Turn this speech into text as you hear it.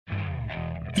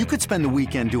You could spend the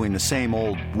weekend doing the same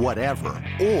old whatever,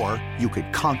 or you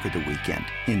could conquer the weekend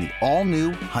in the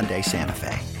all-new Hyundai Santa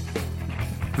Fe.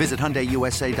 Visit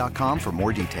HyundaiUSA.com for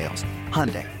more details.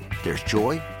 Hyundai, there's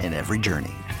joy in every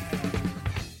journey.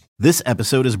 This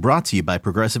episode is brought to you by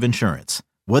Progressive Insurance.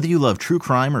 Whether you love true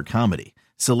crime or comedy,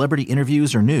 celebrity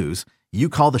interviews or news, you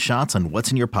call the shots on what's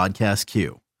in your podcast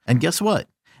queue. And guess what?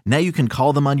 Now you can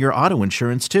call them on your auto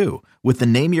insurance too with the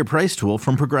Name Your Price tool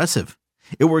from Progressive.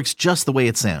 It works just the way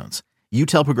it sounds. You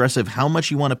tell Progressive how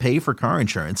much you want to pay for car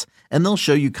insurance, and they'll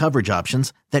show you coverage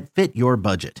options that fit your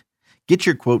budget. Get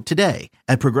your quote today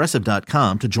at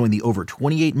Progressive.com to join the over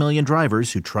 28 million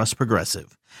drivers who trust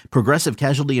Progressive. Progressive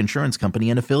Casualty Insurance Company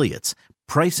and Affiliates.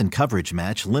 Price and coverage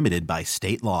match limited by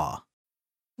state law.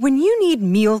 When you need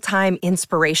mealtime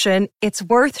inspiration, it's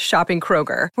worth shopping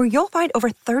Kroger, where you'll find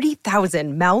over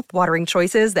 30,000 mouth-watering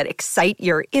choices that excite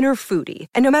your inner foodie.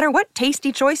 And no matter what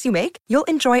tasty choice you make, you'll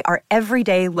enjoy our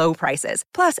everyday low prices,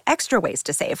 plus extra ways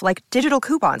to save, like digital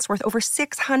coupons worth over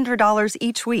 $600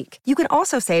 each week. You can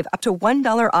also save up to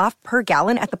 $1 off per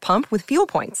gallon at the pump with fuel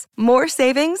points. More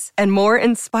savings and more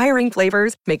inspiring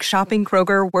flavors make shopping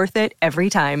Kroger worth it every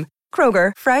time.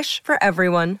 Kroger, fresh for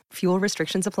everyone. Fuel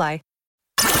restrictions apply.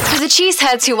 For the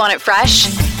cheeseheads who want it fresh,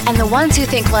 and the ones who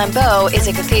think Lambeau is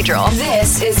a cathedral,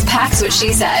 this is Pax What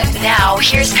She Said. Now,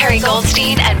 here's Perry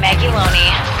Goldstein and Maggie Loney.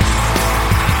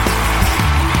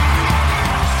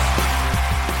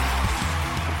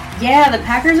 Yeah, the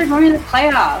Packers are going to the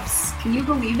playoffs. Can you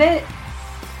believe it?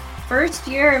 First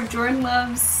year of Jordan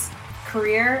Love's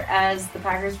career as the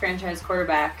Packers franchise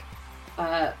quarterback.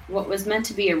 What was meant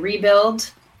to be a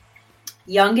rebuild.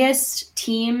 Youngest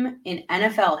team in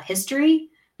NFL history.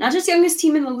 Not just youngest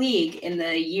team in the league in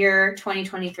the year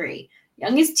 2023.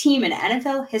 Youngest team in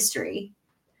NFL history.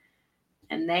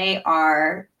 And they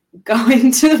are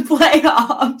going to the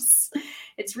playoffs.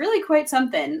 It's really quite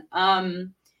something.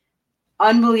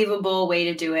 Unbelievable way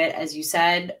to do it, as you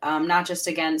said. Not just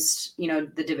against,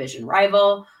 the division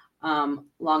rival.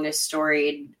 Longest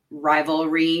storied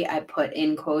rivalry. I put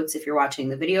in quotes if you're watching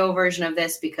the video version of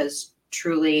this, because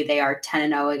truly they are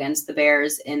 10-0 against the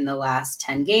Bears in the last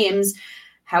 10 games.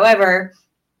 However,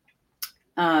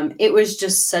 it was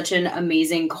just such an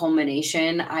amazing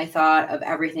culmination, I thought, of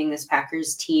everything this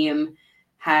Packers team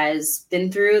has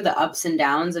been through, the ups and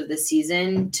downs of the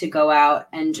season, to go out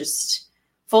and just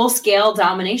full-scale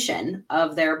domination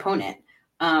of their opponent.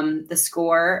 The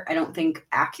score, I don't think,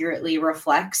 accurately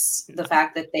reflects the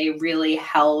fact that they really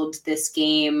held this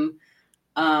game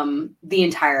the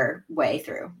entire way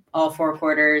through, all four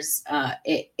quarters.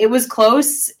 It was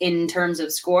close in terms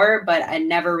of score, but I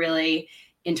never really,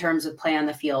 in terms of play on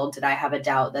the field, did I have a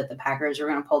doubt that the Packers were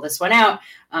going to pull this one out,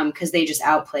 because they just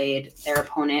outplayed their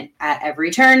opponent at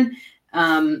every turn.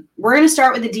 We're going to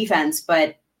start with the defense,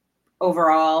 but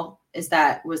overall, was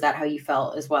that how you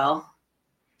felt as well?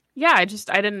 Yeah, I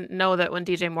didn't know that when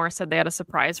DJ Moore said they had a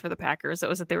surprise for the Packers, it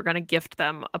was that they were going to gift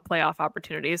them a playoff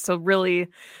opportunity. So really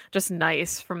just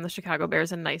nice from the Chicago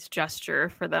Bears, a nice gesture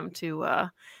for them to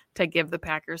give the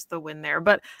Packers the win there.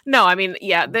 But no, I mean,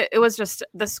 yeah, it was just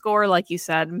the score, like you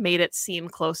said, made it seem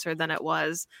closer than it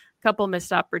was. A couple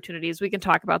missed opportunities. We can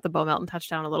talk about the Bo Melton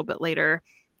touchdown a little bit later,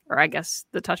 or I guess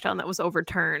the touchdown that was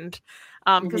overturned,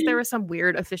 because there were some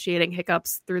weird officiating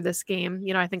hiccups through this game.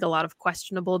 I think a lot of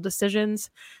questionable decisions.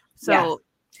 So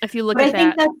if you look at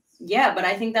that. But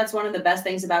I think that's one of the best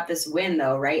things about this win,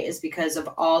 though, right, is because of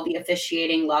all the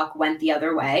officiating luck went the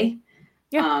other way.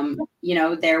 Yeah.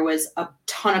 There was a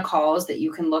ton of calls that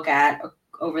you can look at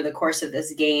over the course of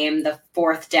this game. The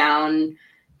fourth down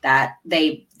that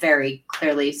they very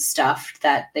clearly stuffed,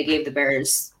 that they gave the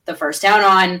Bears the first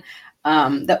down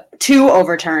on. The two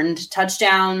overturned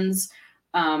touchdowns,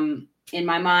 in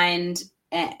my mind,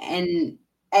 and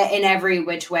in every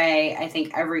which way, I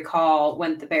think every call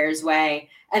went the Bears' way,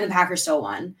 and the Packers still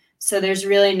won. So there's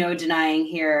really no denying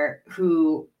here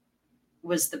who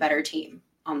was the better team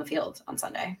on the field on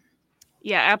Sunday.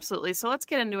 Yeah, absolutely. So let's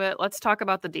get into it. Let's talk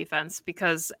about the defense,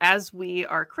 because as we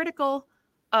are critical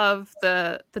of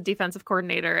the defensive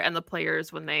coordinator and the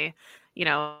players when they,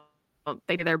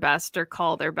 they do their best or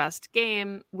call their best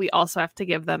game, we also have to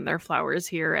give them their flowers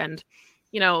here. And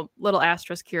little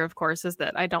asterisk here, of course, is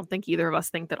that I don't think either of us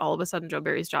think that all of a sudden Joe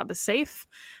Barry's job is safe.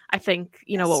 I think,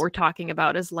 what we're talking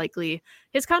about is likely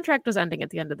his contract was ending at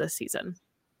the end of this season.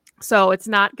 So it's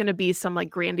not going to be some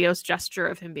grandiose gesture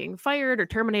of him being fired or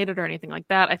terminated or anything like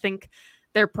that. I think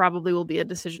there probably will be a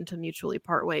decision to mutually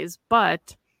part ways,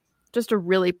 but just a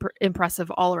really impressive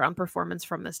all-around performance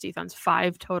from this defense.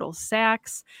 5 total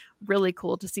sacks. Really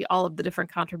cool to see all of the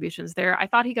different contributions there. I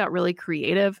thought he got really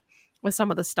creative with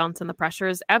some of the stunts and the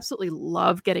pressures. Absolutely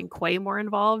love getting Quay more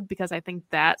involved, because I think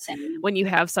that when you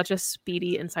have such a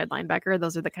speedy inside linebacker,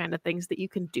 those are the kind of things that you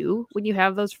can do when you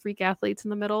have those freak athletes in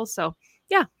the middle. So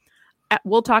yeah,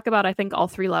 we'll talk about, I think, all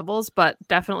three levels, but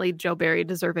definitely Joe Barry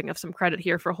deserving of some credit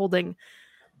here for holding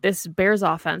this Bears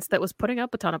offense that was putting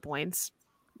up a ton of points,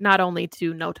 not only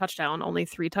to no touchdown, only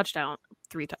three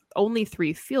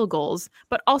field goals,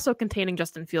 but also containing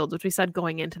Justin Fields, which we said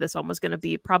going into this one was going to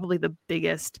be probably the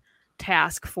biggest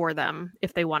task for them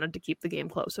if they wanted to keep the game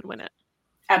close and win it.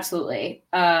 Absolutely.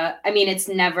 I mean,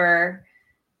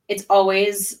 it's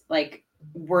always like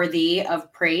worthy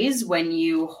of praise when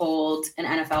you hold an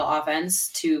NFL offense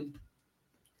to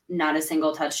not a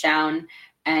single touchdown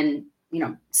and, you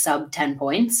know, sub 10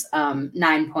 points.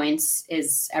 9 points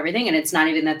is everything. And it's not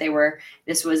even that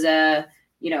this was a,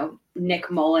 you know,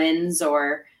 Nick Mullins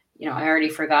or, you know, I already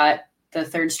forgot the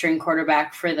third string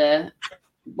quarterback for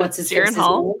what's his Jaron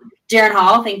Hall. Jaron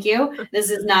Hall, thank you.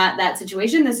 This is not that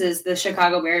situation. This is the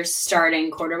Chicago Bears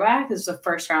starting quarterback. This is a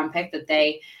first round pick that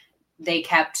they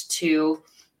kept to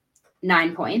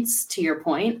 9 points, to your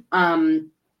point.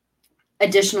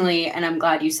 Additionally, and I'm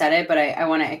glad you said it, but I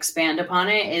want to expand upon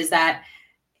it, is that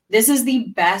this is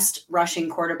the best rushing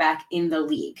quarterback in the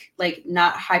league. Like,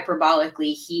 not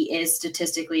hyperbolically, he is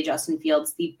statistically, Justin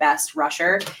Fields, the best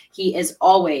rusher. He is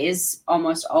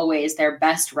almost always their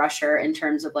best rusher in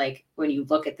terms of, like, when you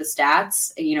look at the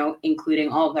stats, you know, including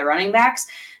all of their running backs.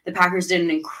 The Packers did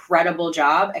an incredible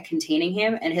job at containing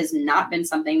him, and has not been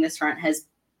something this front has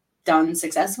done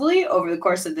successfully over the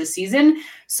course of this season.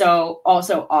 So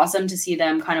also awesome to see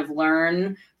them kind of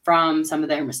learn from some of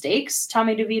their mistakes,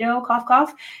 Tommy DeVito, cough,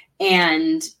 cough,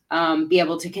 and be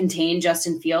able to contain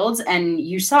Justin Fields. And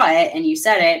you saw it and you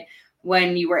said it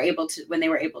when they were able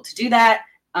to do that,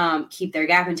 keep their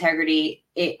gap integrity.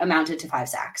 It amounted to 5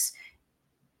 sacks.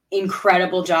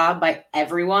 Incredible job by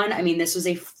everyone. I mean, this was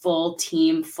a full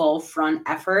team, full front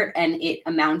effort, and it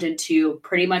amounted to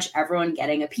pretty much everyone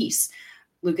getting a piece.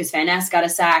 Lucas Van Ness got a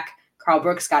sack. Carl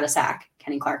Brooks got a sack.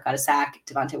 Kenny Clark got a sack.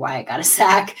 Devontae Wyatt got a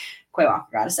sack. Quay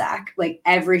Walker got a sack. Like,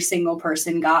 every single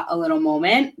person got a little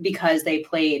moment because they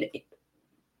played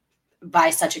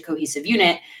by such a cohesive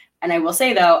unit. And I will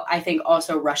say, though, I think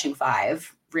also rushing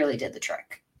 5 really did the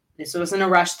trick. This wasn't a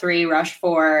rush 3, rush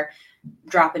 4,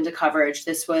 drop into coverage.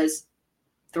 This was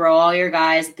throw all your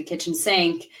guys at the kitchen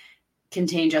sink,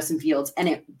 contain Justin Fields, and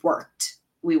it worked.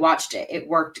 We watched it. It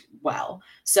worked well.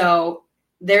 So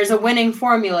there's a winning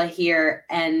formula here.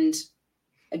 And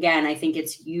again, I think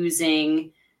it's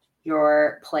using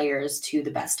your players to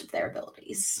the best of their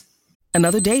abilities.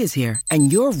 Another day is here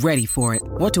and you're ready for it.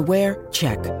 What to wear?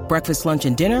 Check. Breakfast, lunch,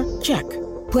 and dinner? Check.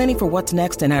 Planning for what's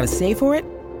next and how to save for it?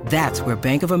 That's where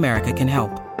Bank of America can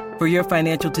help. For your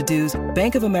financial to-dos,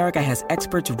 Bank of America has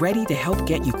experts ready to help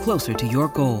get you closer to your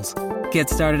goals. Get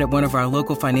started at one of our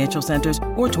local financial centers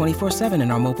or 24/7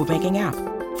 in our mobile banking app.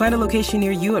 Find a location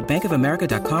near you at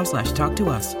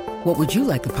bankofamerica.com/talktous. What would you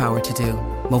like the power to do?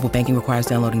 Mobile banking requires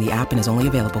downloading the app and is only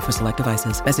available for select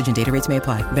devices. Message and data rates may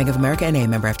apply. Bank of America NA,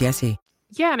 member FDIC.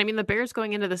 Yeah, and I mean, the Bears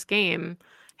going into this game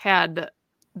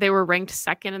they were ranked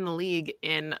second in the league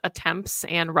in attempts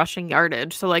and rushing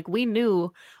yardage. So, like, we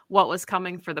knew what was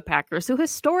coming for the Packers, who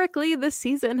historically this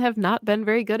season have not been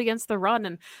very good against the run.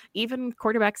 And even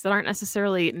quarterbacks that aren't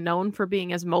necessarily known for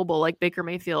being as mobile, like Baker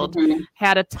Mayfield,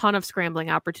 had a ton of scrambling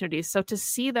opportunities. So to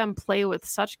see them play with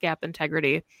such gap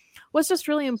integrity was just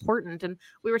really important. And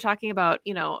we were talking about,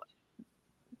 you know,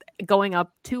 going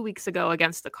up 2 weeks ago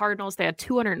against the Cardinals, they had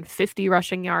 250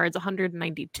 rushing yards,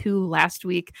 192 last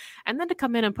week. And then to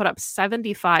come in and put up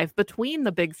 75 between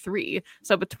the big three.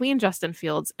 So between Justin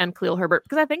Fields and Khalil Herbert,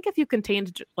 because I think if you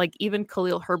contained like even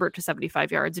Khalil Herbert to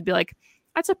 75 yards, it'd be like,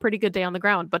 that's a pretty good day on the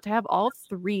ground. But to have all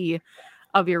 3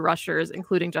 of your rushers,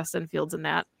 including Justin Fields in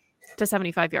that, to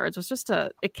 75 yards was just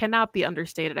it cannot be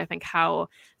understated, I think, how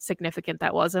significant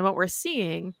that was. And what we're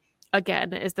seeing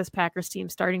again is this Packers team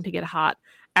starting to get hot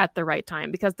at the right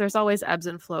time, because there's always ebbs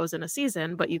and flows in a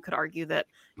season, but you could argue that,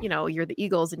 you know, you're the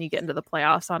Eagles and you get into the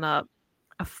playoffs on a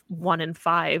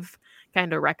 1-5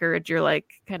 kind of record. You're like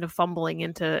kind of fumbling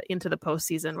into the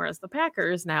postseason, whereas the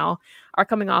Packers now are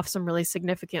coming off some really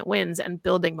significant wins and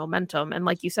building momentum. And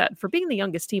like you said, for being the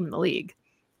youngest team in the league,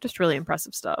 just really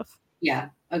impressive stuff. Yeah,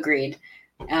 agreed.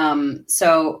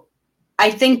 So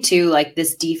I think too, like,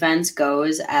 this defense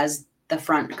goes as the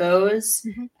front goes.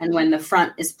 And when the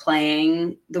front is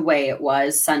playing the way it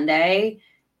was Sunday,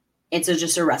 it's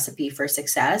just a recipe for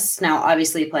success. Now,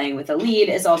 obviously playing with a lead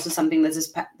is also something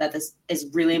that is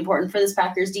really important for this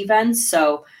Packers defense.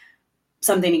 So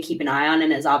something to keep an eye on,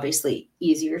 and is obviously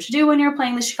easier to do when you're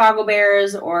playing the Chicago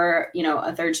Bears or, you know,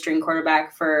 a third string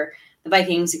quarterback for the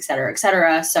Vikings, et cetera, et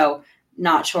cetera. So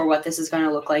not sure what this is going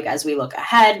to look like as we look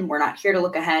ahead. We're not here to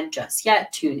look ahead just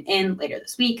yet. Tune in later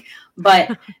this week.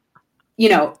 But,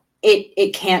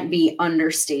 it can't be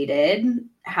understated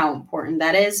how important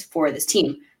that is for this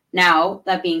team. Now,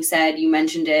 that being said, you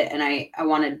mentioned it, and I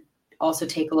want to also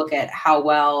take a look at how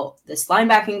well this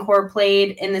linebacking core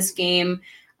played in this game.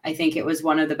 I think it was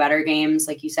one of the better games,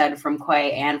 like you said, from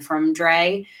Quay and from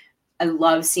Dre. I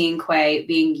love seeing Quay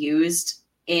being used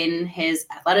in his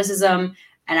athleticism.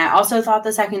 And I also thought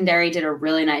the secondary did a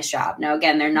really nice job. Now,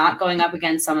 again, they're not going up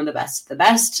against some of the best of the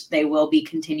best. They will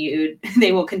continue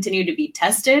to be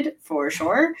tested for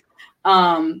sure.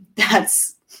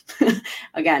 That's,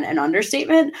 again, an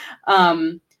understatement.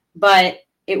 But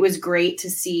it was great to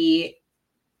see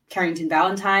Carrington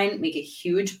Valentine make a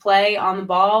huge play on the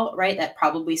ball, right? That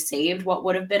probably saved what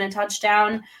would have been a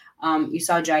touchdown. You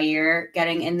saw Jair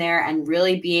getting in there and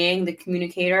really being the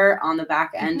communicator on the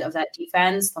back end of that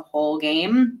defense the whole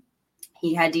game.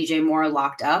 He had DJ Moore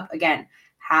locked up. Again,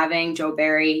 having Joe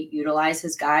Barry utilize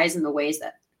his guys in the ways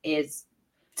that is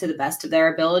to the best of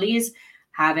their abilities,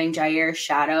 having Jair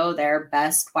shadow their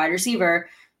best wide receiver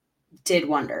did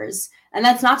wonders. And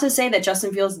that's not to say that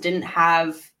Justin Fields didn't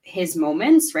have his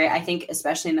moments, right? I think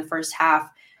especially in the first half,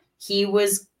 he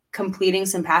was completing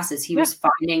some passes. He was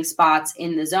finding spots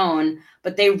in the zone,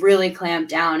 but they really clamped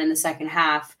down in the second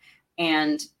half.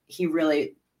 And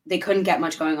they couldn't get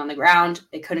much going on the ground.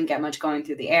 They couldn't get much going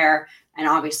through the air. And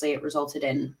obviously it resulted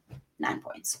in 9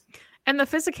 points. And the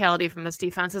physicality from this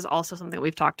defense is also something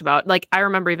we've talked about. Like, I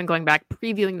remember even going back,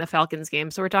 previewing the Falcons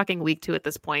game. So we're talking week 2 at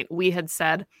this point. We had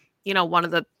said, one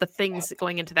of the things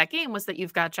going into that game was that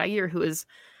you've got Jair, who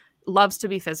loves to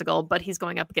be physical, but he's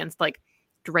going up against like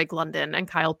Drake London and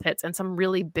Kyle Pitts and some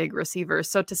really big receivers.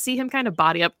 So to see him kind of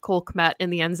body up Cole Kmet in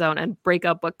the end zone and break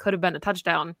up what could have been a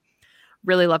touchdown,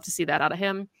 really love to see that out of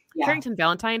him. Yeah. Carrington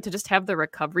Valentine, to just have the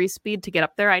recovery speed to get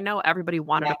up there. I know everybody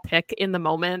wanted a pick in the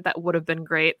moment. That would have been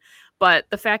great. But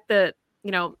the fact that,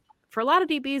 for a lot of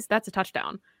DBs, that's a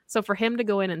touchdown. So for him to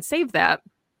go in and save that,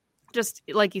 just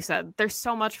like you said, there's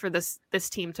so much for this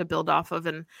team to build off of,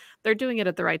 and they're doing it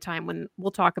at the right time. When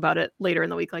we'll talk about it later in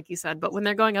the week, like you said, but when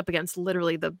they're going up against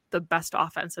literally the best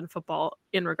offense in football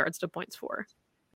in regards to points for.